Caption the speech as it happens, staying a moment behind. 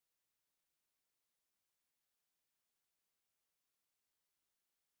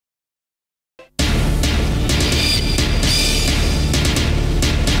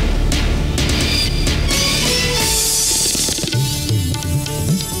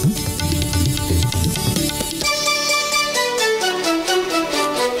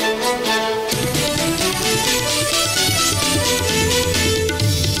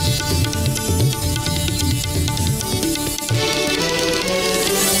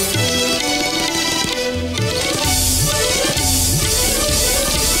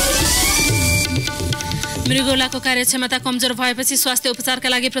मृगौलाको कार्यक्षमता कमजोर भएपछि स्वास्थ्य उपचारका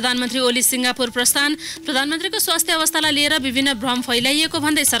लागि प्रधानमन्त्री ओली सिङ्गापुर प्रस्थान। प्रधानमन्त्रीको स्वास्थ्य अवस्थालाई लिएर विभिन्न भ्रम फैलाइएको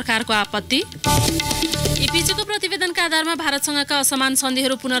भन्दै सरकारको आपत्ति। इपिजीको प्रतिवेदनका आधारमा भारतसँगका असमान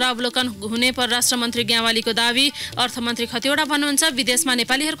सन्धिहरू पुनरावलोकन हुने परराष्ट्र मन्त्री ग्यावालीको दावी। अर्थमन्त्री खतिवडा भन्नुहुन्छ विदेशमा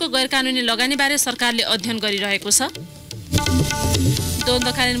नेपालीहरूको गैरकानुनी लगानीबारे सरकारले अध्ययन गरिरहेको छ।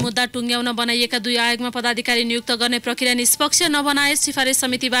 द्वन्द्वकालीन मुद्दा टुङ्ग्याउन बनाइएका 2 आयोगमा पदाधिकारी नियुक्त गर्ने प्रक्रिया निष्पक्ष नबनाए सिफारिस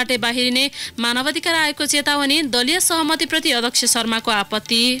समितिबाटै बाहिरिने मानवाधिकार आयोगको चेतावनी। दलीय सहमतिप्रति अध्यक्ष शर्माको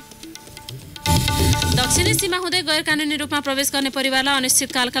आपत्ति। दक्षिणी सीमा हुँदै गैरकानुनी रूपमा प्रवेश गर्ने परिवारलाई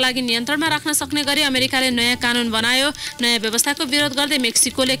अनिश्चितकालका लागि नियन्त्रणमा राख्न सक्ने गरी अमेरिकाले नयाँ कानुन बनायो। नयाँ व्यवस्थाको विरोध गर्दै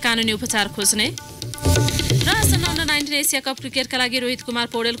मेक्सिकोले कानुनी उपचार खोज्ने। र आसन अन्डर 19 एसिया कप क्रिकेटका लागि रोहित कुमार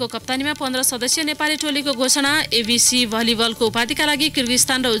पौडेलको कप्तानीमा 15 सदस्यीय नेपाली टोलीको घोषणा। एबिसी भलिबलको उपाधिका लागि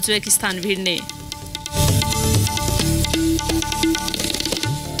किर्गिस्तान र उज्बेकिस्तान भिड्ने।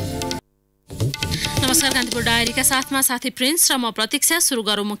 नमस्कार, कान्तिपुर डायरीका साथमा साथी प्रिन्स र म प्रतीक्षा। सुरु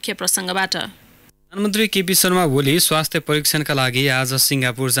गरौँ मुख्य प्रसङ्गबाट। प्रधानमन्त्री केपी शर्मा ओली स्वास्थ्य परीक्षणका लागि आज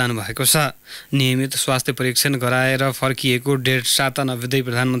सिङ्गापुर जानुभएको छ। नियमित स्वास्थ्य परीक्षण गराएर फर्किएको 1.5 साता नबित्दै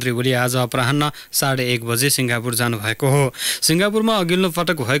प्रधानमन्त्री ओली आज अपराह्न 1:30 बजे सिङ्गापुर जानुभएको हो। सिङ्गापुरमा अघिल्लो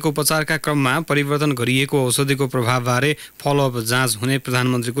पटक भएको उपचारका क्रममा परिवर्तन गरिएको औषधिको प्रभावबारे फलोअप जाँच हुने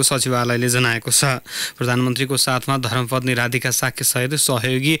प्रधानमन्त्रीको सचिवालयले जनाएको छ। प्रधानमन्त्रीको साथमा धर्मपत्नी राधिका साक्यसहित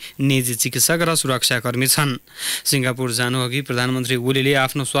सहयोगी निजी चिकित्सक र सुरक्षाकर्मी छन्। सिङ्गापुर जानुअघि प्रधानमन्त्री ओलीले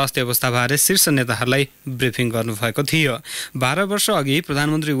आफ्नो स्वास्थ्य अवस्थाबारे शीर्ष नेता ब्रिफिङ गर्नुभएको थियो। 12 वर्ष अघि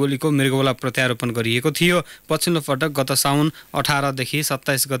प्रधानमन्त्री ओलीको मृगौला प्रत्यारोपण गरिएको थियो। पछिल्लो पटक गत साउन 18 देखि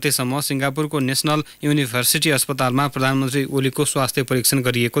 27 गतेसम्म सिङ्गापुरको नेसनल युनिभर्सिटी अस्पतालमा प्रधानमन्त्री ओलीको स्वास्थ्य परीक्षण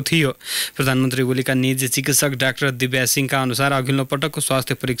गरिएको थियो। प्रधानमन्त्री ओलीका निजी चिकित्सक डाक्टर दिव्या सिंहका अनुसार अघिल्लो पटकको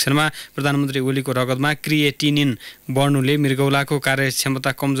स्वास्थ्य परीक्षणमा प्रधानमन्त्री ओलीको रगतमा क्रिएटिनिन बढ्नुले मृगौलाको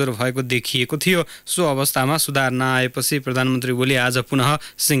कार्यक्षमता कमजोर भएको देखिएको थियो। सो अवस्थामा सुधार नआएपछि प्रधानमन्त्री ओली आज पुनः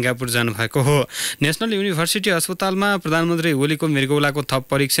सिङ्गापुर जानुभएको हो। नेसनल युनिभर्सिटी अस्पतालमा प्रधानमन्त्री ओलीको मृगौलाको थप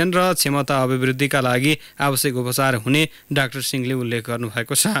परीक्षण र क्षमता अभिवृद्धिका लागि आवश्यक उपचार हुने डाक्टर सिंहले उल्लेख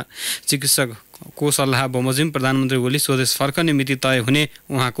गर्नुभएको छ। चिकित्सकको सल्लाह बमोजिम प्रधानमन्त्री ओली स्वदेश फर्कने मिति तय हुने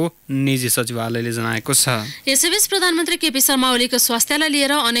उहाँको निजी सचिवालयले जनाएको छ। यसैबीच प्रधानमन्त्री केपी शर्मा ओलीको स्वास्थ्यलाई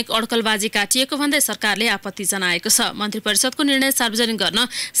लिएर अनेक अड्कलबाजी काटिएको भन्दै सरकारले आपत्ति जनाएको छ। मन्त्री परिषदको निर्णय सार्वजनिक गर्न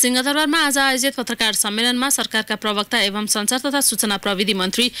सिंहदरबारमा आज आयोजित पत्रकार सम्मेलनमा सरकारका प्रवक्ता एवं सञ्चार तथा सूचना प्रविधि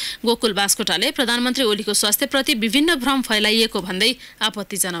मन्त्री गोकुल बास्कोटाले प्रधानमन्त्री ओलीको स्वास्थ्यप्रति विभिन्न भ्रम फैलाइएको भन्दै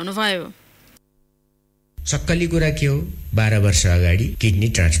आपत्ति जनाउनुभयो। सक्कली कुरा के हो, 12 वर्ष अगाडि किडनी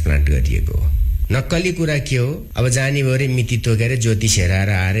ट्रान्सप्लान्ट गरिएको हो। नक्कली कुरा के हो, अब जाने भरे मिति तोकेर ज्योतिष हेराएर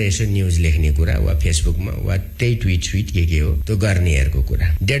आएर यसो न्युज लेख्ने कुरा वा फेसबुकमा वा त्यही ट्विट के हो त्यो गर्नेहरूको कुरा।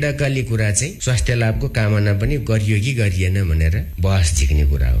 डेढक्कली कुरा चाहिँ स्वास्थ्य लाभको कामना पनि गरियो कि गरिएन भनेर बहस झिक्ने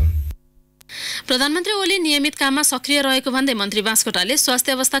कुरा हो। प्रधानमन्त्री ओली नियमित काममा सक्रिय रहेको भन्दै मन्त्री बास्कोटाले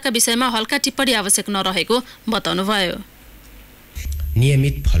स्वास्थ्य अवस्थाका विषयमा हल्का टिप्पणी आवश्यक नरहेको बताउनुभयो।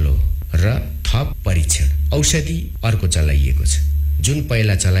 नियमित फलो र थप परीक्षण औषधि अर्को चलाइएको छ, जुन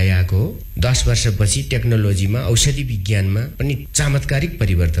पहिला चलाइएको हो। 10 वर्षपछि टेक्नोलोजीमा औषधि विज्ञानमा पनि चमत्कारिक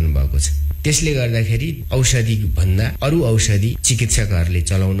परिवर्तन भएको छ। त्यसले गर्दाखेरि औषधि भन्दा अरू औषधि चिकित्सकहरूले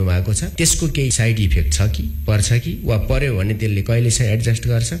चलाउनु भएको छ। त्यसको केही साइड इफेक्ट छ कि पर्छ कि वा पर्यो भने त्यसले कहिलेसम्म एडजस्ट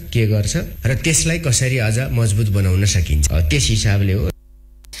गर्छ के गर्छ र त्यसलाई कसरी अझ मजबुत बनाउन सकिन्छ, त्यस हिसाबले हो।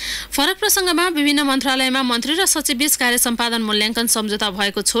 फरक प्रसङ्गमा विभिन्न मन्त्रालयमा मन्त्री र सचिवबीच कार्य सम्पादन मूल्याङ्कन सम्झौता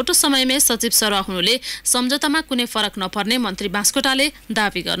भएको छोटो समयमै सचिव सरुवा हुनुले सम्झौतामा कुनै फरक नपर्ने मन्त्री बास्कोटाले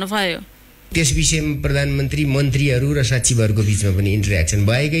दावी गर्नुभयो। त्यस विषयमा प्रधानमन्त्री मन्त्रीहरू र सचिवहरूको बिचमा पनि इन्टरेक्सन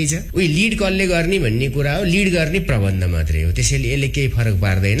भएकै छ। उही लिड कसले गर्ने भन्ने कुरा हो, लिड गर्ने प्रबन्ध मात्रै हो। त्यसैले यसले केही फरक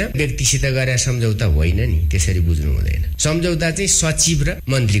पार्दैन। व्यक्तिसित गरेर सम्झौता होइन नि, त्यसरी बुझ्नु हुँदैन। सम्झौता चाहिँ सचिव र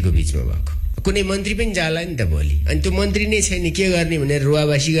मन्त्रीको बिचमा भएको। कुनै मन्त्री पनि जाला नि त भोलि, अनि त्यो मन्त्री नै छैन के गर्ने भनेर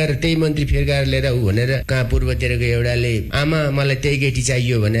रुवाबासी गरेर त्यही मन्त्री फेर्काएर लिएर ऊ भनेर कहाँ पूर्वतिरको एउटाले आमा मलाई त्यही केटी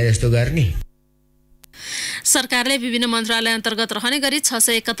चाहियो भनेर यस्तो गर्ने। सरकारले विभिन्न मन्त्रालय अन्तर्गत रहने गरी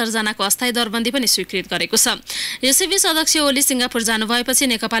 671 जनाको अस्थायी दरबन्दी पनि स्वीकृत गरेको छ। यसैबीच अध्यक्ष ओली सिङ्गापुर जानुभएपछि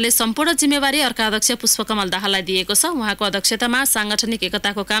नेकपाले सम्पूर्ण जिम्मेवारी अर्का अध्यक्ष पुष्पकमल दाहाललाई दिएको छ। उहाँको अध्यक्षतामा सांगठनिक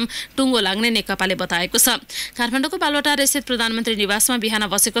एकताको काम टुङ्गो लाग्ने नेकपाले बताएको छ। काठमाडौँको बालुवाटार स्थित प्रधानमन्त्री निवासमा बिहान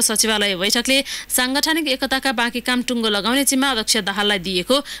बसेको सचिवालय बैठकले सांगठनिक एकताका बाँकी काम टुङ्गो लगाउने जिम्मा अध्यक्ष दाहाललाई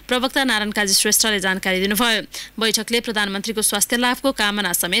दिएको प्रवक्ता नारायण काजी श्रेष्ठले जानकारी दिनुभयो। बैठकले प्रधानमन्त्रीको स्वास्थ्य लाभको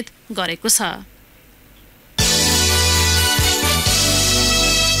कामना समेत गरेको छ।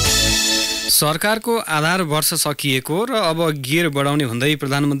 सरकारको आधार वर्ष सकिएको र अब गियर बढाउने भन्दै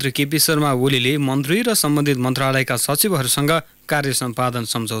प्रधानमन्त्री केपी शर्मा ओलीले मन्त्री र सम्बन्धित मन्त्रालयका सचिवहरूसँग कार्य सम्पादन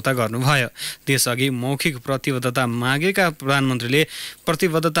सम्झौता गर्नुभयो। त्यसअघि मौखिक प्रतिबद्धता मागेका प्रधानमन्त्रीले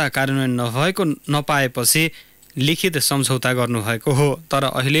प्रतिबद्धता कार्यान्वयन नपाएपछि लिखित सम्झौता गर्नुभएको हो। तर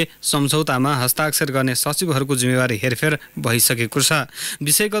अहिले सम्झौतामा हस्ताक्षर गर्ने सचिवहरूको जिम्मेवारी हेरफेर भइसकेको छ।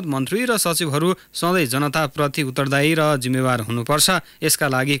 विषयगत मन्त्री र सचिवहरू सधैँ जनताप्रति उत्तरदायी र जिम्मेवार हुनुपर्छ। यसका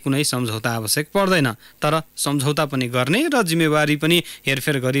लागि कुनै सम्झौता आवश्यक पर्दैन। तर सम्झौता पनि गर्ने र जिम्मेवारी पनि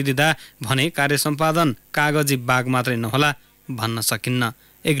हेरफेर गरिदिँदा भने कार्य सम्पादन कागजी बाग मात्रै नहोला भन्न सकिन्न।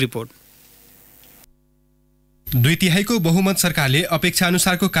 एक रिपोर्ट। 2/3 बहुमत सरकारले अपेक्षा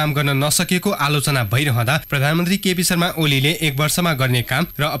अनुसारको काम गर्न नसकेको आलोचना भइरहँदा प्रधानमन्त्री केपी शर्मा ओलीले 1 वर्षमा गर्ने काम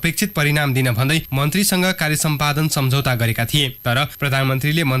र अपेक्षित परिणाम दिन भन्दै मन्त्रीसँग कार्य सम्पादन सम्झौता गरेका थिए। तर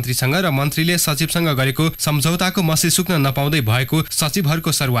प्रधानमन्त्रीले मन्त्रीसँग र मन्त्रीले सचिवसँग गरेको सम्झौताको मसी सुक्न नपाउँदै भएको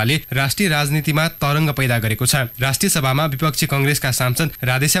सचिवहरूको सरुवाले राष्ट्रिय राजनीतिमा तरङ्ग पैदा गरेको छ। राष्ट्रिय सभामा विपक्षी कांग्रेसका सांसद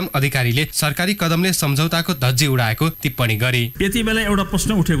राधेश्याम अधिकारीले सरकारी कदमले सम्झौताको धज्जी उडाएको टिप्पणी गरे। यति बेला एउटा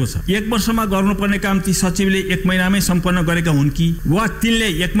प्रश्न उठेको छ, 1 वर्षमा गर्नुपर्ने काम ती सचिवले 1 महिनामै सम्पन्न गरेका हुन् कि वा तिनले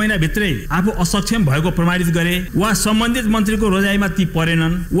 1 महिना भित्रै आफू असक्षम भएको प्रमाणित गरे वा सम्बन्धित मन्त्रीको रोजाइमा ती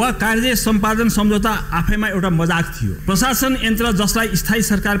परेनन् वा कार्य सम्पादन सम्झौता आफैमा एउटा मजाक थियो। प्रशासन यन्त्र जसलाई स्थायी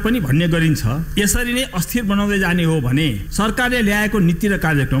सरकार पनि भन्ने गरिन्छ यसरी नै अस्थिर बनाउँदै जाने हो भने सरकारले ल्याएको नीति र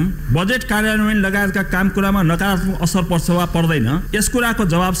कार्यक्रम बजेट कार्यान्वयन लगायतका काम कुरामा नकारात्मक असर पर्छ वा पर्दैन, यस कुराको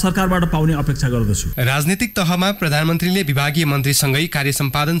जवाब सरकारबाट पाउने अपेक्षा गर्दछु। राजनीतिक तहमा प्रधानमन्त्रीले विभागीय मन्त्रीसँगै कार्य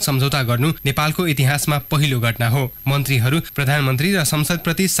सम्पादन सम्झौता गर्नु नेपालको इतिहासमा पहिलो घटना हो। मन्त्रीहरू प्रधानमन्त्री र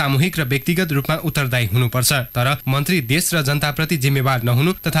संसदप्रति सामूहिक र व्यक्तिगत रूपमा उत्तरदायी हुनुपर्छ। तर मन्त्री देश र जनताप्रति जिम्मेवार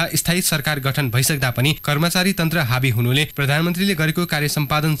नहुनु तथा स्थायी सरकार गठन भइसक्दा पनि कर्मचारी तन्त्र हावी हुनुले प्रधानमन्त्रीले गरेको कार्य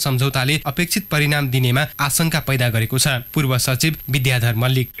सम्पादन सम्झौताले अपेक्षित परिणाम दिनेमा आशंका पैदा गरेको छ। पूर्व सचिव विद्याधर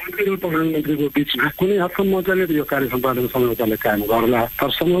मल्लिक प्रधानमन्त्रीको बीचमा कुनै हदसम्मले यो कार्य सम्पादन सम्झौताले कायम गर्ला, तर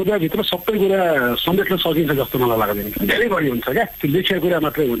सम्झौताभित्र सबै कुरा समेट्न सकिन्छ जस्तो मलाई लाग्दैन। धेरै बढी हुन्छ क्या, त्यो लेखिया कुरा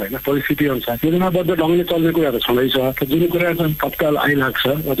मात्रै हुँदैन, परिस्थिति अनुसार योजनाबद्ध ढङ्गले चल्ने कुरा त छँदैछ। जुन कुरा तत्काल आइलाग्छ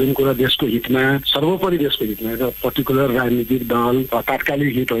र जुन कुरा देशको हितमा सर्वोपरि देशको हितमा पर्टिकुलर राजनीतिक दल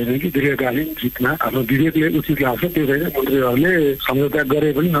तात्कालिक हित होइन कि दीर्घकालीन हितमा आफ्नो विवेकले उचित लाग्छ त्यो चाहिँ मन्त्रीहरूले सम्झौता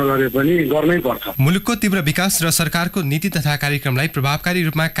गरे पनि नगरे पनि गर्नै पर्छ। मुलुकको तीव्र विकास र सरकारको नीति तथा कार्यक्रमलाई प्रभावकारी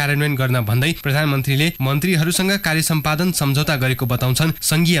रूपमा कार्यान्वयन गर्न भन्दै प्रधानमन्त्रीले मन्त्रीहरूसँग कार्य सम्पादन सम्झौता गरेको बताउँछन्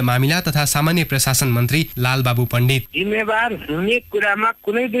संघीय मामिला तथा सामान्य प्रशासन मन्त्री लालबाबु पण्डित। जिम्मेवार हुने कुरामा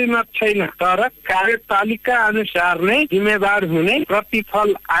कुनै दुई मत छैन, तर कार्यतालिका अनुसार नै जिम्मेवार हुने,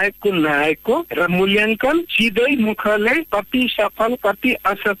 प्रतिफल आएको नआएको र मूल्याङ्कन सिधै मुखले कति सफल कति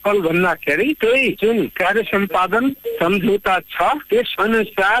असफल भन्दाखेरि त्यही जुन कार्य सम्पादन सम्झौता छ त्यस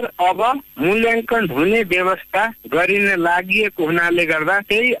अनुसार अब मूल्याङ्कन हुने व्यवस्था गरिन लागि हुनाले गर्दा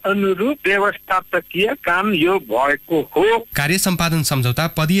त्यही अनुरूप व्यवस्थापकीय काम यो भएको हो। कार्य सम्पादन सम्झौता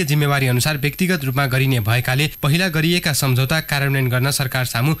पदीय जिम्मेवारी अनुसार व्यक्तिगत रूपमा गरिने भएकाले पहिला गरिएका सम्झौता कार्यान्वयन गर्न सरकार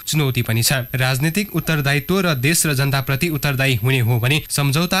सामु चुनौती पनि छ। राजनीतिक उत्तरदायित्व र देश र जनताप्रति उत्तरदायी हुने हो भने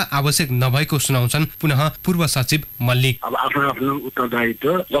सम्झौता आवश्यक नभएको सुनाउँछन् पुनः पूर्व सचिव मल्लिक। अब आफ्नो आफ्नो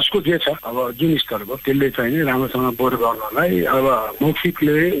उत्तरदायित्व जसको जे छ अब जुन स्तरको त्यसले चाहिँ राम्रोसँग बोध गर्नलाई अब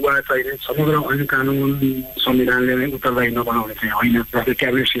मौखिकले वा चाहिँ समग्र ऐन कानुन संविधानले नै उत्तरदायी नबनाउने चाहिँ होइन। जस्तै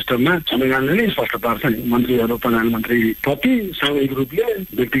क्याबिनेट सिस्टममा संविधानले नै स्पष्ट पार्छ नि, मन्त्रीहरू प्रधानमन्त्री प्रति सामूहिक रूपले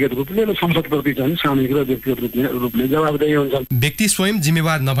व्यक्तिगत रूपले र संसदप्रति चाहिँ सामूहिक र व्यक्तिगत रूपले जवाबदेही हुन्छ। व्यक्ति स्वयं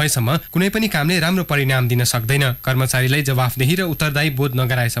जिम्मेवार नभएसम्म कुनै पनि कामले राम्रो परिणाम दिन सक्दैन। कर्मचारीलाई जवाफदेही र उत्तरदायी बोध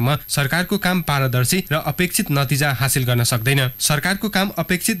नगराएसम्म सरकारको काम पारदर्शी र अपेक्षित नतिजा हासिल गर्न सक्दैन। सरकारको काम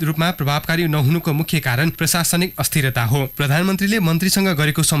अपेक्षित रूपमा प्रभावकारी नहुनुको मुख्य कारण प्रशासनिक अस्थिरता हो। प्रधानमन्त्रीले मन्त्रीसँग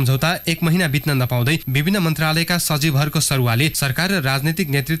गरेको सम्झौता 1 महिना बित्न नपाउँदै विभिन्न मन्त्रालयका सचिवहरूको सरुवाले सरकार र राजनीतिक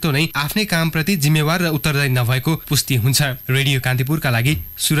नेतृत्व नै आफ्नै कामप्रति जिम्मेवार र उत्तरदायी नभएको पुष्टि हुन्छ। रेडियो कान्तिपुरका लागि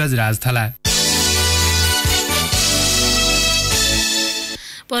सुरज राजथला।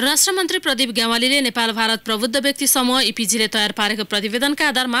 परराष्ट्र मन्त्री प्रदीप ग्यावालीले नेपाल भारत प्रबुद्ध व्यक्ति समूह इपिजीले तयार पारेको प्रतिवेदनका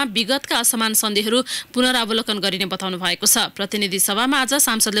आधारमा विगतका असमान सन्धिहरू पुनरावलोकन गरिने बताउनु भएको छ। प्रतिनिधि सभामा आज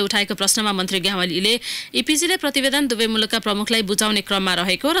सांसदले उठाएको प्रश्नमा मन्त्री ग्यावालीले इपिजीले प्रतिवेदन दुवै मुलुकका प्रमुखलाई बुझाउने क्रममा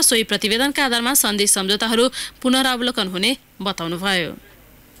रहेको र सोही प्रतिवेदनका आधारमा सन्धि सम्झौताहरू पुनरावलोकन हुने बताउनुभयो।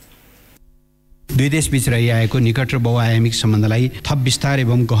 दुई देशबीच रहिआएको निकट र बहुआयामिक सम्बन्धलाई थप विस्तार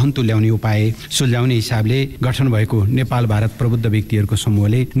एवं गहन तुल्याउने उपाय सुल्झाउने हिसाबले गठन भएको नेपाल भारत प्रबुद्ध व्यक्तिहरूको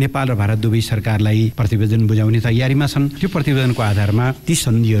समूहले नेपाल र भारत दुवै सरकारलाई प्रतिवेदन बुझाउने तयारीमा छन्। त्यो प्रतिवेदनको आधारमा ती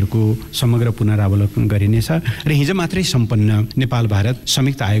सन्धिहरूको समग्र पुनरावलोकन गरिनेछ र हिजो मात्रै सम्पन्न नेपाल भारत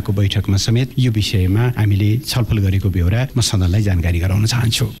संयुक्त आयोगको बैठकमा समेत यो विषयमा हामीले छलफल गरेको बेहोरा म सदनलाई जानकारी गराउन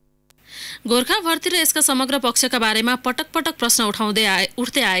चाहन्छु। गोर्खा भर्ती र यसका समग्र पक्षका बारेमा पटक पटक प्रश्न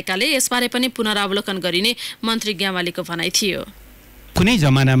उठ्दै आएकाले यसबारे पनि पुनरावलोकन गरिने मन्त्री ग्यावालीको भनाइ थियो। कुनै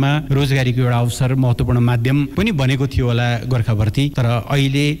जमानामा रोजगारीको एउटा अवसर महत्त्वपूर्ण माध्यम पनि बनेको थियो होला गोर्खा भर्ती, तर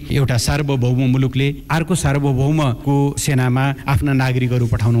अहिले एउटा सार्वभौम मुलुकले अर्को सार्वभौमको सेनामा आफ्ना नागरिकहरू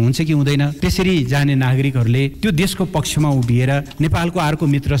पठाउनु हुन्छ कि हुँदैन? त्यसरी जाने नागरिकहरूले त्यो देशको पक्षमा उभिएर नेपालको अर्को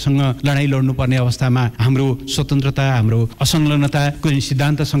मित्रसँग लडाईँ लड्नुपर्ने अवस्थामा हाम्रो स्वतन्त्रता, हाम्रो असंलग्नताको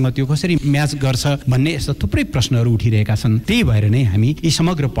सिद्धान्तसँग त्यो कसरी म्याच गर्छ भन्ने यस्ता थुप्रै प्रश्नहरू उठिरहेका छन्। त्यही भएर नै हामी यी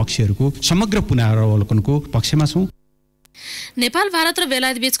समग्र पक्षहरूको समग्र पुनरावलोकनको पक्षमा छौँ। नेपाल, भारत र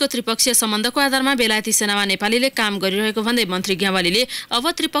बेलायत बीचको त्रिपक्षीय सम्बन्धको आधारमा बेलायती सेनामा नेपालीले काम गरिरहेको भन्दै मन्त्री ग्यावालीले अब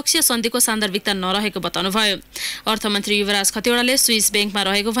त्रिपक्षीय सन्धिको सान्दर्भिकता नरहेको बताउनुभयो। अर्थमन्त्री युवराज खतिवड़ाले स्विस ब्याङ्कमा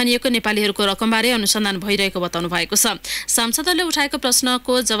रहेको भनिएको नेपालीहरूको रकमबारे अनुसन्धान भइरहेको बताउनु भएको छ। सांसदहरूले उठाएको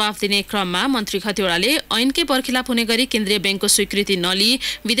प्रश्नको जवाफ दिने क्रममा मन्त्री खतिवड़ाले ऐनकै बर्खिलाप हुने गरी केन्द्रीय ब्याङ्कको स्वीकृति नलिई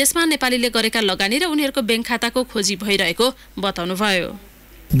विदेशमा नेपालीले गरेका लगानी र उनीहरूको ब्याङ्क खाताको खोजी भइरहेको बताउनुभयो।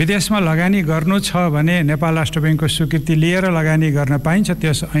 विदेशमा लगानी गर्नु छ भने नेपाल राष्ट्र ब्याङ्कको स्वीकृति लिएर लगानी गर्न पाइन्छ।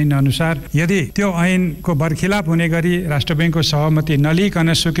 त्यस ऐन अनुसार यदि त्यो ऐनको बर्खिलाप हुने गरी राष्ट्र ब्याङ्कको सहमति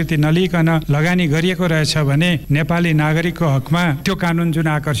नलिइकन, स्वीकृति नलिइकन लगानी गरिएको रहेछ भने नेपाली नागरिकको हकमा त्यो कानुन जुन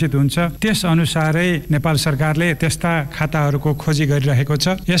आकर्षित हुन्छ त्यस अनुसारै नेपाल सरकारले त्यस्ता खाताहरूको खोजी गरिरहेको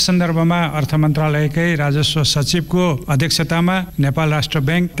छ। यस सन्दर्भमा अर्थ मन्त्रालयकै राजस्व सचिवको अध्यक्षतामा नेपाल राष्ट्र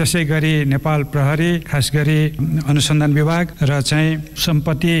ब्याङ्क, त्यसै गरी नेपाल प्रहरी, खास गरी अनुसन्धान विभाग र चाहिँ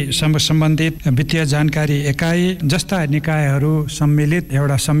सम्बन्धित वित्तीय जानकारी एकाइ जस्ता निकायहरू सम्मिलित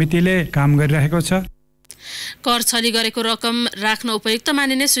एउटा समितिले काम गरिरहेको छ। कर छली गरेको रकम राख्न उपयुक्त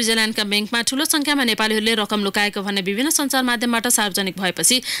मानिने स्विजरल्यान्डका ब्याङ्कमा ठूलो संख्यामा नेपालीहरूले रकम लुकाएको भन्ने विभिन्न सञ्चार माध्यमबाट सार्वजनिक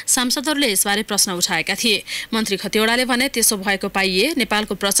भएपछि सांसदहरूले यसबारे प्रश्न उठाएका थिए। मन्त्री खतिवड़ाले भने त्यसो भएको पाइए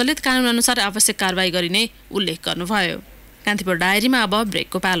नेपालको प्रचलित कानुन अनुसार आवश्यक कारबाही गरिने उल्लेख गर्नुभयो। कान्तिपुर डायरीमा अब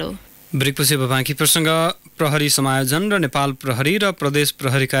ब्रेकको पालो। ब्रेकपछि बाँकी प्रसङ्ग। प्रहरी समायोजन र नेपाल प्रहरी र प्रदेश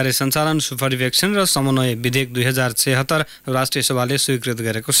प्रहरी कार्य सञ्चालन सुपरिवेक्षण र समन्वय विधेयक 2076 राष्ट्रिय सभाले स्वीकृत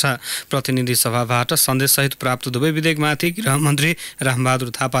गरेको छ। प्रतिनिधि सभाबाट सन्देशसहित प्राप्त दुवै विधेयकमाथि गृहमन्त्री रामबहादुर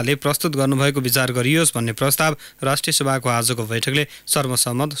थापाले प्रस्तुत गर्नुभएको विचार गरियोस् भन्ने प्रस्ताव राष्ट्रिय सभाको आजको बैठकले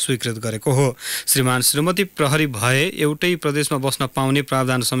सर्वसम्मत स्वीकृत गरेको हो। श्रीमान श्रीमती प्रहरी भए एउटै प्रदेशमा बस्न पाउने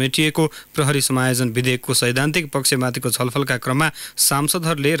प्रावधान समेटिएको प्रहरी समायोजन विधेयकको सैद्धान्तिक पक्षमाथिको छलफलका क्रममा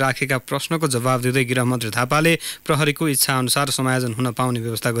सांसदहरूले राखेका प्रश्नको जवाब दिँदै गृहमन्त्री थापाले प्रहरीको इच्छा अनुसार समायोजन हुन पाउने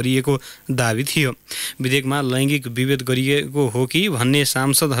व्यवस्था गरिएको दाबी थियो। विधेयकमा लैङ्गिक विभेद गरिएको हो कि भन्ने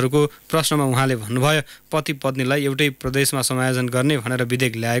सांसदहरूको प्रश्नमा उहाँले भन्नुभयो, पति पत्नीलाई एउटै प्रदेशमा समायोजन गर्ने भनेर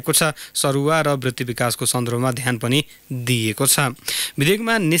विधेयक ल्याएको छ। सरुवा र वृत्ति विकासको सन्दर्भमा ध्यान पनि दिएको छ।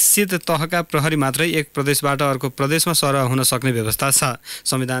 विधेयकमा निश्चित तहका प्रहरी मात्रै एक प्रदेशबाट अर्को प्रदेशमा सरह हुन सक्ने व्यवस्था छ।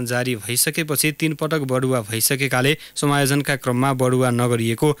 संविधान जारी भइसकेपछि 3 पटक बढुवा भइसकेकाले समायोजनका क्रममा बढुवा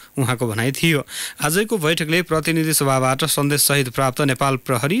नगरिएको उहाँको भनाइ थियो। आजको बैठकले प्रतिनिधि सभाबाट सन्देशसहित प्राप्त नेपाल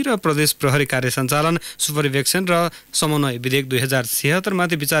प्रहरी र प्रदेश प्रहरी कार्य सञ्चालन सुपरिवेक्षण र समन्वय विधेयक 2076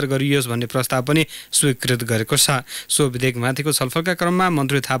 माथि विचार गरियोस् भन्ने प्रस्ताव पनि स्वीकृत गरेको छ। सो विधेयकमाथिको छलफलका क्रममा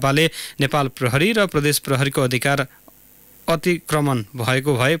मन्त्री थापाले नेपाल प्रहरी र प्रदेश प्रहरीको अधिकार अतिक्रमण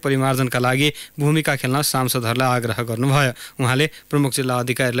भएको भए परिमार्जनका लागि भूमिका खेल्न सांसदहरूलाई आग्रह गर्नुभयो। उहाँले प्रमुख जिल्ला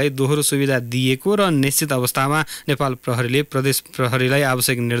अधिकारीलाई दोहोरो सुविधा दिएको र निश्चित अवस्थामा नेपाल प्रहरीले प्रदेश प्रहरीलाई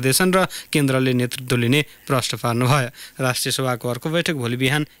आवश्यक निर्देशन र केन्द्रले नेतृत्व लिने प्रश्न पार्नुभयो। राष्ट्रिय सभाको अर्को बैठक भोलि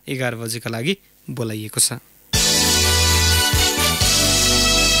बिहान 11 बजेका लागि बोलाइएको छ।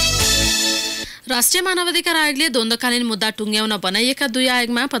 राष्ट्रिय मानवाधिकार आयोगले द्वन्द्वकालीन मुद्दा टुङ्ग्याउन बनाइएका 2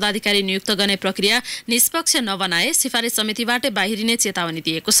 आयोगमा पदाधिकारी नियुक्त गर्ने प्रक्रिया निष्पक्ष नबनाए सिफारिस समितिबाट बाहिरिने चेतावनी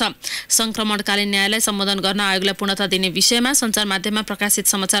दिएको छ। संक्रमणकालीन न्यायलाई सम्बोधन गर्न आयोगलाई पूर्णता दिने विषयमा सञ्चार माध्यममा प्रकाशित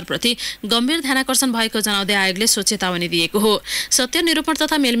समाचारप्रति गम्भीर ध्यानाकर्षण भएको जनाउँदै आयोगले सो चेतावनी दिएको हो। सत्य निरूपण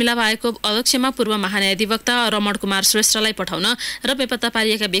तथा मेलमिलाप आयोगको अध्यक्षमा पूर्व महान्यायाधिवक्ता रमण कुमार श्रेष्ठलाई पठाउन र बेपत्ता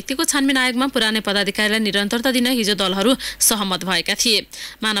पारिएका व्यक्तिको छानबिन आयोगमा पुरानै पदाधिकारीलाई निरन्तरता दिन हिजो दलहरू सहमत भएका थिए।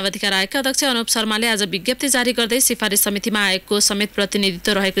 मानवाधिकार आयोगका अध्यक्ष अनुप शर्माले आज विज्ञप्ति जारी गर्दै सिफारिस समितिमा आयोगको समेत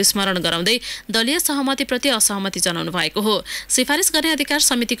प्रतिनिधित्व रहेको स्मरण गराउँदै दलीय सहमतिप्रति असहमति जनाउनु भएको हो। सिफारिस गर्ने अधिकार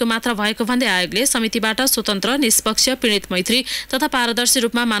समितिको मात्र भएको भन्दै आयोगले समितिबाट स्वतन्त्र, निष्पक्ष, पीडित मैत्री तथा पारदर्शी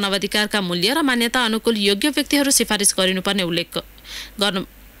रूपमा मानवाधिकारका मूल्य र मान्यता अनुकूल योग्य व्यक्तिहरू सिफारिस गरिनुपर्ने उल्लेख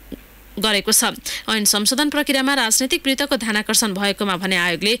गरेको छ। ऐन संशोधन प्रक्रियामा राजनैतिक वृत्तको ध्यानाकर्षण भएकोमा भने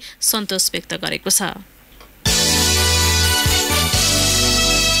आयोगले सन्तोष व्यक्त गरेको छ।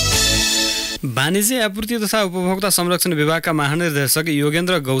 वाणिज्य आपूर्ति तथा उपभोक्ता संरक्षण विभागका महानिर्देशक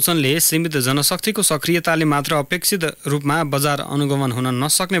योगेन्द्र गौचनले सीमित जनशक्तिको सक्रियताले मात्र अपेक्षित रूपमा बजार अनुगमन हुन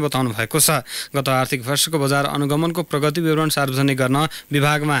नसक्ने बताउनु भएको छ। गत आर्थिक वर्षको बजार अनुगमनको प्रगति विवरण सार्वजनिक गर्न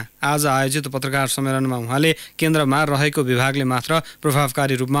विभागमा आज आयोजित पत्रकार सम्मेलनमा उहाँले केन्द्रमा रहेको विभागले मात्र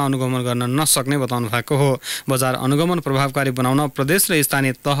प्रभावकारी रूपमा अनुगमन गर्न नसक्ने बताउनु भएको हो। बजार अनुगमन प्रभावकारी बनाउन प्रदेश र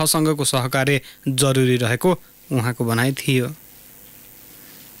स्थानीय तहसँगको सहकार्य जरुरी रहेको उहाँको भनाइ थियो।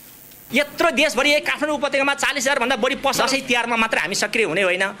 यत्रो देशभरि काठमाडौँ उपत्यकामा 40,000 भन्दा बढी दसैँ तिहारमा मात्र हामी सक्रिय हुने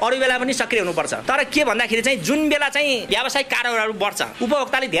होइन, अरू बेला पनि सक्रिय हुनुपर्छ। तर के भन्दाखेरि चाहिँ जुन बेला चाहिँ व्यावसायिक कारोबारहरू बढ्छ,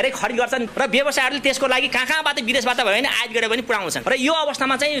 उपभोक्ताले धेरै खरिद गर्छन् र व्यवसायहरूले त्यसको लागि कहाँबाट विदेशबाट भयो भने आयात गरेर पनि पुर्याउँछन् र यो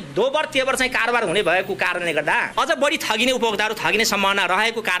अवस्थामा चाहिँ दोबर तेबर चाहिँ कारोबार हुने भएको कारणले गर्दा अझ बढी ठगिने उपभोक्ताहरू ठगिने सम्भावना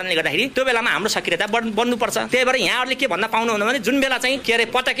रहेको कारणले गर्दाखेरि त्यो बेलामा हाम्रो सक्रियता बढ्नुपर्छ। त्यही भएर यहाँहरूले के भन्न पाउनुहुन्न भने जुन बेला चाहिँ के अरे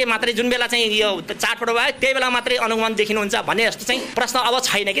पटके मात्रै जुन बेला चाहिँ यो चाडपर्व भयो त्यही बेला मात्रै अनुगमन देखिनुहुन्छ भन्ने जस्तो चाहिँ प्रश्न अब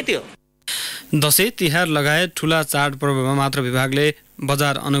छैन कि। त्यो दसैँ तिहार लगायत ठुला चाडपर्वमा मात्र विभागले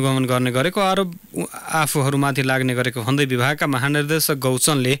बजार अनुगमन गर्ने गरेको आरोप आफूहरूमाथि लाग्ने गरेको भन्दै विभागका महानिर्देशक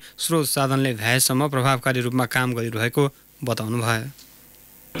गौचनले स्रोत साधनले भ्याएसम्म प्रभावकारी रूपमा काम गरिरहेको बताउनुभयो।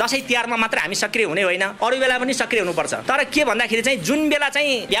 दसैँ तिहारमा मात्र हामी सक्रिय हुने होइन, अरू बेला पनि सक्रिय हुनुपर्छ। तर के भन्दाखेरि चाहिँ जुन बेला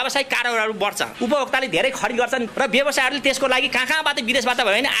चाहिँ व्यावसायिक कारोबारहरू बढ्छ, उपभोक्ताले धेरै खरिद गर्छन् र व्यवसायहरूले त्यसको लागि कहाँबाट विदेशबाट भयो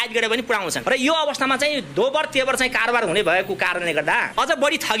भने आयात गरेर पनि पुर्याउँछन् र यो अवस्थामा चाहिँ दोबर तेबर चाहिँ कारोबार हुने भएको कारणले गर्दा अझ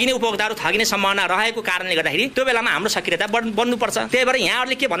बढी ठगिने उपभोक्ताहरू ठगिने सम्भावना रहेको कारणले गर्दाखेरि त्यो बेलामा हाम्रो सक्रियता बढ्नुपर्छ। त्यही भएर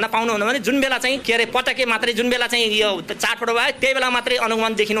यहाँहरूले के भन्न पाउनुहुन्न भने जुन बेला चाहिँ के अरे पटके मात्रै जुन बेला चाहिँ यो चाडपर्व भयो त्यही बेला मात्रै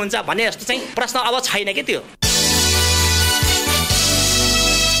अनुगमन देखिनुहुन्छ भन्ने जस्तो चाहिँ प्रश्न अब छैन कि। त्यो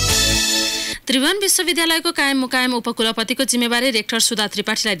त्रिभुवन विश्वविद्यालयको कायम मुकायम उपकुलपतिको जिम्मेवारी रेक्टर सुधा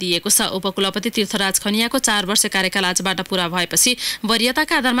त्रिपाठीलाई दिएको छ। उपकुलपति तीर्थराज खनियाको 4 वर्ष कार्यकाल आजबाट पूरा भएपछि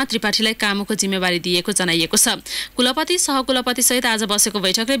वरियताका आधारमा त्रिपाठीलाई कामको जिम्मेवारी दिएको जनाइएको छ। कुलपति सहकुलपति सहित आज बसेको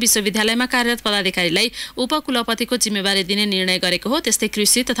बैठकले विश्वविद्यालयमा कार्यरत पदाधिकारीलाई उपकुलपतिको जिम्मेवारी दिने निर्णय गरेको हो। त्यस्तै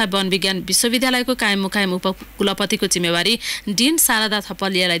कृषि तथा वन विज्ञान विश्वविद्यालयको कायम मुकायम उपकुलपतिको जिम्मेवारी डिन शारदा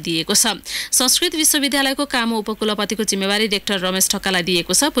थपलियालाई दिएको छ। संस्कृत विश्वविद्यालयको कामो उपकुलपतिको जिम्मेवारी रेक्टर रमेश ठक्कालाई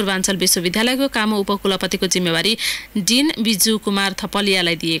दिएको छ। पूर्वाञ्चल विश्वविद्यालयको कामो उपकुलपतिको जिम्मेवारी डिन बिजु कुमार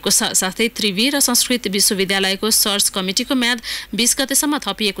थपलियालाई दिएको छ। साथै त्रिवी र संस्कृत विश्वविद्यालयको सर्च कमिटिको म्याद 20 गतेसम्म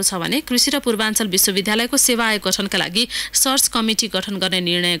थपिएको छ भने कृषि र पूर्वाञ्चल विश्वविद्यालयको सेवा आयोग गठनका लागि सर्च कमिटी गठन गर्ने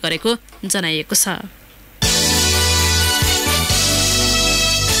निर्णय गरेको जनाइएको छ।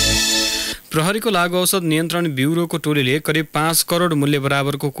 प्रहरीको लागु औषध नियन्त्रण ब्युरोको टोलीले करिब 5 करोड मूल्य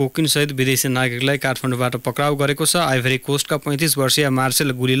बराबरको कोकिन सहित विदेशी नागरिकलाई काठमाडौँबाट पक्राउ गरेको छ। आइभरी कोस्टका 35 वर्षीय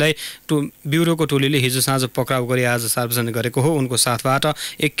मार्सेल गुलीलाई ब्युरोको टोलीले हिजो साँझ पक्राउ गरी आज सार्वजनिक गरेको हो। उनको साथबाट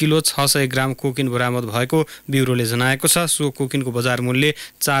 1 किलो 600 ग्राम कोकिन बरामद भएको ब्युरोले जनाएको छ। सो कोकिनको बजार मूल्य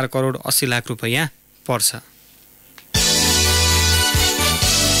 4 करोड 80 लाख रुपैयाँ पर्छ।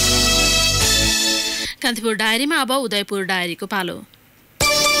 कान्तिपुर डायरीमा अब उदयपुर डायरीको पालो।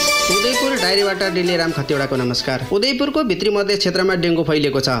 उदयपुर डायरीबाट डिलेराम खतिवडाको नमस्कार। उदयपुरको भित्री मध्य क्षेत्रमा डेङ्गु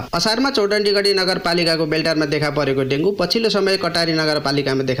फैलिएको छ। असारमा चौडण्डीगढी नगरपालिकाको बेल्टारमा देखा परेको डेङ्गु पछिल्लो समय कटारी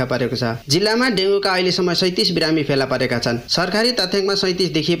नगरपालिकामा देखा परेको छ। जिल्लामा डेङ्गुका अहिलेसम्म 37 बिरामी फेला परेका छन्। सरकारी तथ्याङ्कमा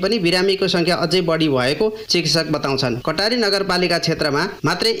 37 देखिए पनि बिरामीको संख्या अझै बढी भएको चिकित्सक बताउँछन्। कटारी नगरपालिका क्षेत्रमा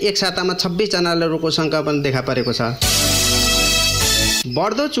मात्रै एक सातामा 26 जनाको संक्रमण देखा परेको छ।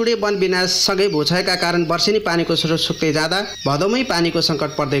 बढ्दो चुडे वन विनाश सँगै भूक्षयका कारण वर्षेनी पानीको स्रोत सुक्दै जाँदा भदौमै पानीको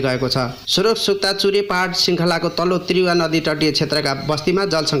सङ्कट पर्दै गएको छ। स्रोत सुक्दा चुरे पहाड श्रृङ्खलाको तल्लो त्रिवा नदी तटीय क्षेत्रका बस्तीमा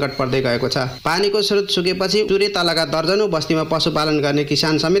जल सङ्कट पर्दै गएको छ। पानीको स्रोत सुकेपछि चुरे तलका दर्जनौं बस्तीमा पशुपालन गर्ने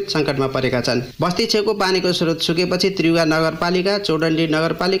किसान समेत सङ्कटमा परेका छन्। बस्ती छेउको पानीको स्रोत सुकेपछि त्रिवा नगरपालिका, चौडण्डी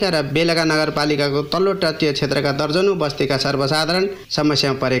नगरपालिका र बेलगा नगरपालिकाको तल्लो तटीय क्षेत्रका दर्जनौं बस्तीका सर्वसाधारण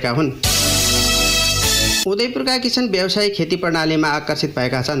समस्यामा परेका हुन्। उदयपुरका किसान व्यावसायिक खेती प्रणालीमा आकर्षित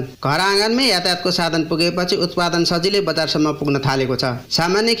भएका छन्। घर आँगनमै यातायातको साधन पुगेपछि उत्पादन सजिलै बजारसम्म पुग्न थालेको छ।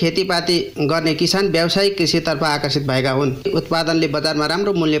 सामान्य खेतीपाती गर्ने किसान व्यावसायिक कृषितर्फ आकर्षित भएका हुन्। उत्पादनले बजारमा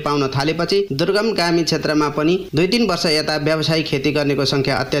राम्रो मूल्य पाउन थालेपछि दुर्गम ग्रामीण क्षेत्रमा पनि 2-3 वर्ष यता व्यावसायिक खेती गर्नेको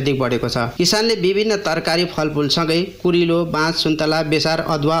संख्या अत्याधिक बढेको छ। किसानले विभिन्न तरकारी फलफुलसँगै कुरिलो, बाँस, सुन्तला, बेसार,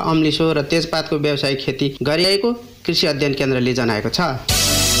 अदुवा, अम्लिसो र तेजपातको व्यावसायिक खेती गरिरहेको कृषि अध्ययन केन्द्रले जनाएको छ।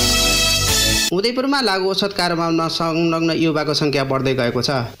 उदयपुरमा लागु औषध कारोबारमा संलग्न युवाको संख्या बढ्दै गएको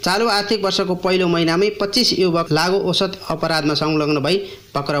छ। चालु आर्थिक वर्षको पहिलो महिनामै 25 युवक लागु औषध अपराधमा संलग्न भई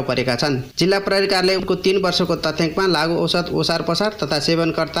पक्राउ परेका छन्। जिल्ला प्रहरी कार्यालयको 3 वर्षको तथ्याङ्कमा लागु औषध ओसार पसार तथा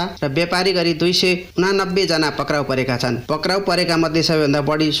सेवनकर्ता र व्यापारी गरी 289 जना पक्राउ परेका छन्। पक्राउ परेका मध्ये सबैभन्दा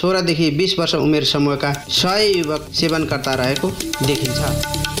बढी 16 देखि 20 वर्ष उमेर समूहका 100 युवक सेवनकर्ता रहेको देखिन्छ।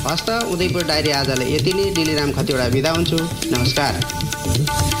 हस्त उदयपुर डायरी आजलाई यति नै। डिलिराम खतिवडा बिदा हुन्छु। नमस्कार।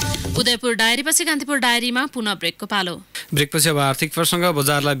 उदयपुर डायरीपछि कान्तिपुर डायरीमा पुनः ब्रेकको पालो। ब्रेकपछि अब आर्थिक प्रसङ्ग।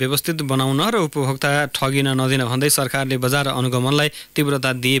 बजारलाई व्यवस्थित बनाउन र उपभोक्ता ठगिन नदिन भन्दै सरकारले बजार अनुगमनलाई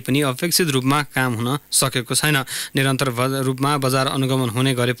तीव्रता दिए पनि अपेक्षित रूपमा काम हुन सकेको छैन। निरन्तर रूपमा बजार अनुगमन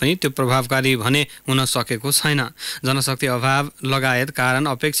हुने गरे पनि त्यो प्रभावकारी भने हुन सकेको छैन। जनशक्ति अभाव लगायत कारण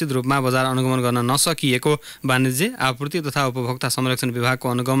अपेक्षित रूपमा बजार अनुगमन गर्न नसकिएको वाणिज्य, आपूर्ति तथा उपभोक्ता संरक्षण विभागको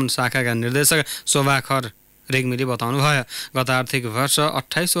अनुगमन शाखाका निर्देशक शोभाखर रेग्मीले बताउनुभयो। गत आर्थिक वर्ष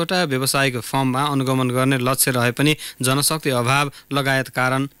 28 वटा व्यावसायिक फर्ममा अनुगमन गर्ने लक्ष्य रहे पनि जनशक्ति अभाव लगायत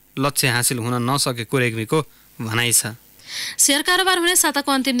कारण लक्ष्य हासिल हुन नसकेको रेग्मीको भनाइ छ। शेयर कारोबार हुने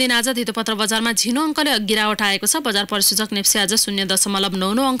साताको अन्तिम दिन आज धितोपत्र बजारमा झिनो अङ्कले गिरावट आएको छ। बजार परिसूचक नेप्से आज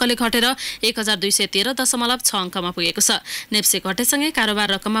 0.99 अङ्कले घटेर 1213.6 अङ्कमा पुगेको छ। नेप्से घटेसँगै कारोबार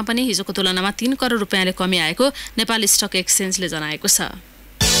रकममा पनि हिजोको तुलनामा 3 करोड रुपियाँले कमी आएको नेपाल स्टक एक्सचेन्जले जनाएको छ।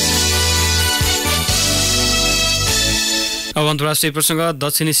 अब अन्तर्राष्ट्रिय प्रसङ्ग।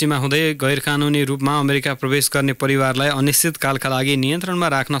 दक्षिणी सीमा हुँदै गैर कानुनी रूपमा अमेरिका प्रवेश गर्ने परिवारलाई अनिश्चितकालका लागि नियन्त्रणमा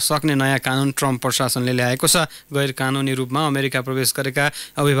राख्न सक्ने नयाँ कानुन ट्रम्प प्रशासनले ल्याएको छ। गैर कानुनी रूपमा अमेरिका प्रवेश गरेका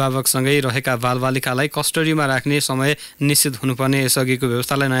अभिभावकसँगै रहेका बालबालिकालाई कस्टडीमा राख्ने समय निश्चित हुनुपर्ने यसअघिको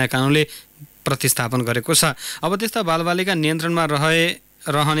व्यवस्थालाई नयाँ कानुनले प्रतिस्थापन गरेको छ। अब त्यस्ता बालबालिका नियन्त्रणमा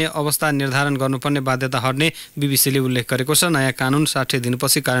रहने अवस्था निर्धारण गर्नुपर्ने बाध्यता हट्ने बीबीसीले उल्लेख गरेको छ। नयाँ कानुन 60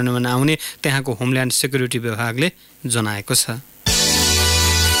 दिनपछि कार्यान्वयन आउने त्यहाँको होमल्यान्ड सेक्युरिटी विभागले जनाएको छ।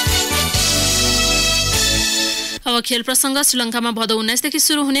 अब खेल प्रसङ्ग। श्रीलङ्कामा भदौ 19 देखि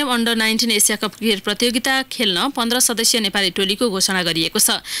सुरु हुने अन्डर-19 एसिया कप क्रिकेट प्रतियोगिता खेल्न 15 सदस्यीय नेपाली टोलीको घोषणा गरिएको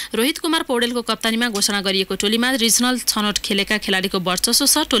छ। रोहित कुमार पौडेलको कप्तानीमा घोषणा गरिएको टोलीमा रिजनल छनौट खेलेका खेलाडीको वर्चस्व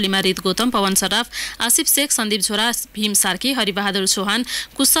छ। टोलीमा रित गौतम, पवन सराफ, आसिफ शेख, सन्दीप झोरा, भीम सार्की, हरिबहादुर चौहान,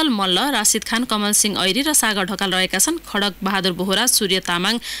 कुशल मल्ल, राशिद खान, कमल सिंह ऐरी र सागर ढकाल रहेका छन्। खडक बहादुर बोहरा, सूर्य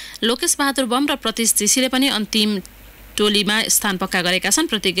तामाङ, लोकेश बहादुर बम र प्रतीश जीसीले पनि अन्तिम टोलीमा स्थान पक्का गरेका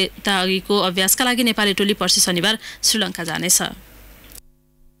छन्। प्रतियोगिता अघिको अभ्यासका लागि नेपाली टोली पर्सि शनिबार श्रीलङ्का जानेछ।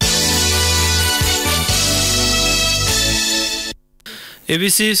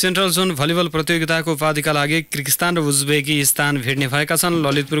 एबिसी सेन्ट्रल जोन भलिबल प्रतियोगिताको उपाधिका लागि किर्गिस्तान र उज्बेकिस्तान भेट्ने भएका छन्।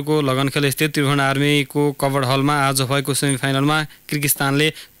 ललितपुरको लगनखेल स्थित त्रिभुवन आर्मीको कभर हलमा आज भएको सेमिफाइनलमा किर्गिस्तानले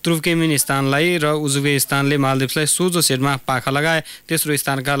तुर्कमेनिस्तानलाई र उज्बेकिस्तानले मालदिप्सलाई सोझो सेटमा पाखा लगाए। तेस्रो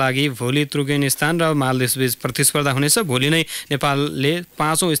स्थानका लागि भोलि तुर्कमेनिस्तान र मालदिप्सबीच प्रतिस्पर्धा हुनेछ। भोलि नै नेपालले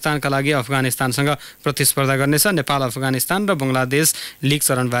 5औं स्थानका लागि अफगानिस्तानसँग प्रतिस्पर्धा गर्नेछ। नेपाल, अफगानिस्तान र बङ्गलादेश लिग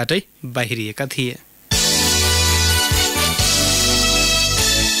चरणबाटै बाहिरिएका थिए।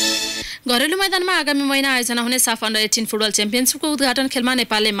 घरेलु मैदानमा आगामी महिना आयोजना हुने साफ अन्डर-18 फुटबल च्याम्पियनसिपको उद्घाटन खेलमा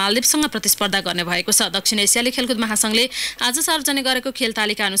नेपालले मालदिप्ससँग प्रतिस्पर्धा गर्ने भएको छ। दक्षिण एसियाली खेलकुद महासंघले आज सार्वजनिक गरेको खेल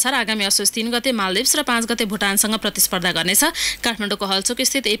तालिका अनुसार आगामी असोज 3 गते मालदिप्स र 5 गते भुटानसँग प्रतिस्पर्धा गर्नेछ। काठमाडौँको हलचोक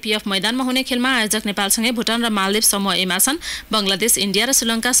स्थित एपीएफ मैदानमा हुने खेलमा आयोजक नेपालसँगै भुटान र मालदिप्स समूह एमा छन्। बङ्गलादेश, इन्डिया र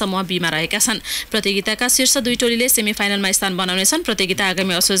श्रीलङ्का समूह बीमा रहेका छन्। प्रतियोगिताका शीर्ष 2 टोलीले सेमिफाइनलमा स्थान बनाउनेछन्। प्रतियोगिता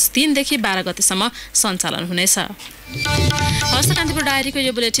आगामी असोज 3 देखि 12 गतेसम्म सञ्चालन हुनेछ। हस्त कान्तिपुर डायरीको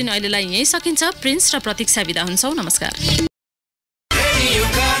यो बुलेटिन अहिलेलाई यही सकिन्छ। प्रिन्स र प्रतीक्षा बिदा हुन्छौँ। नमस्कार।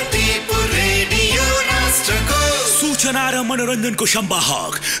 सूचना र मनोरञ्जनको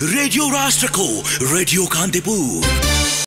संवाहक रेडियो राष्ट्रको रेडियो कान्तिपुर।